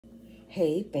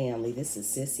Hey family, this is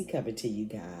Sissy coming to you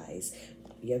guys.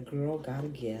 Your girl got a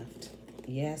gift.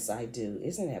 Yes, I do.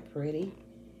 Isn't that pretty?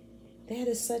 That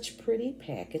is such pretty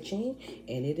packaging,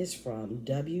 and it is from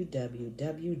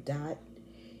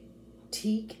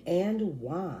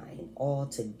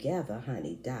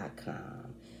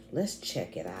www.teakandwine.com. Let's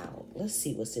check it out. Let's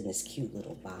see what's in this cute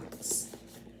little box.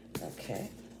 Okay.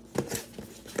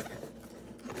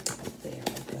 There we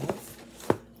go.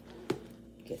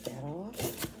 Get that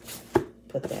off.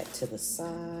 Put that to the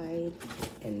side,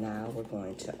 and now we're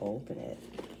going to open it.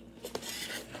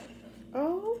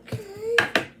 Okay.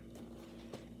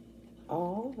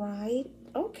 All right.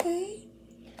 Okay.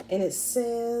 And it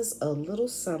says a little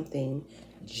something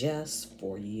just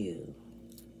for you.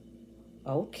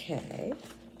 Okay.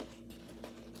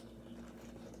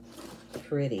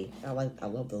 Pretty. I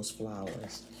love those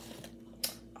flowers.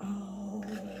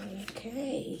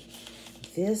 Okay.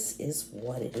 This is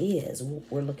what it is.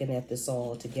 We're looking at this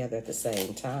all together at the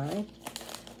same time.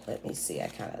 Let me see.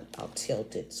 I'll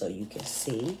tilt it so you can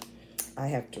see. I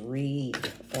have to read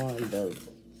on the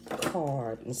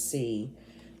card and see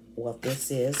what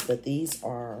this is, but these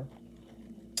are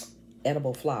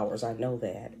edible flowers. I know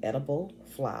that. Edible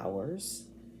flowers.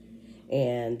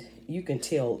 And you can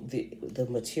tell the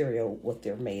material, what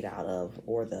they're made out of,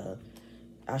 or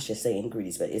I should say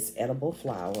ingredients, but it's edible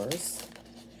flowers.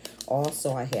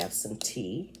 Also, I have some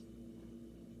tea,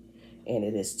 and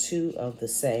it is 2 of the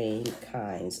same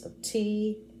kinds of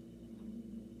tea.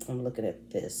 I'm looking at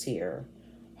this here.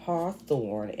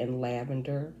 Hawthorn and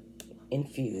lavender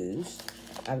infused.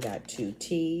 I've got 2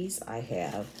 teas. I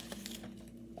have,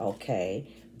 the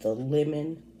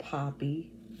lemon poppy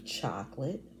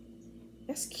chocolate.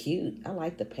 That's cute. I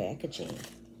like the packaging.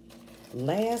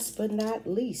 Last but not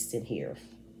least in here.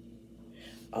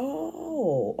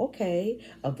 Oh, okay.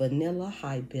 A vanilla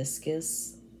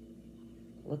hibiscus.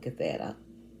 Look at that.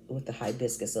 With the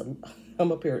hibiscus. I'm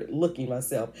up here looking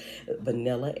myself.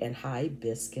 Vanilla and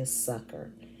hibiscus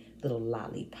sucker. Little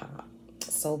lollipop.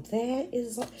 So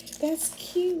that's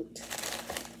cute.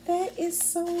 That is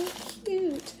so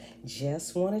cute.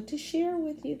 Just wanted to share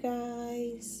with you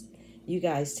guys. You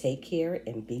guys take care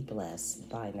and be blessed.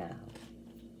 Bye now.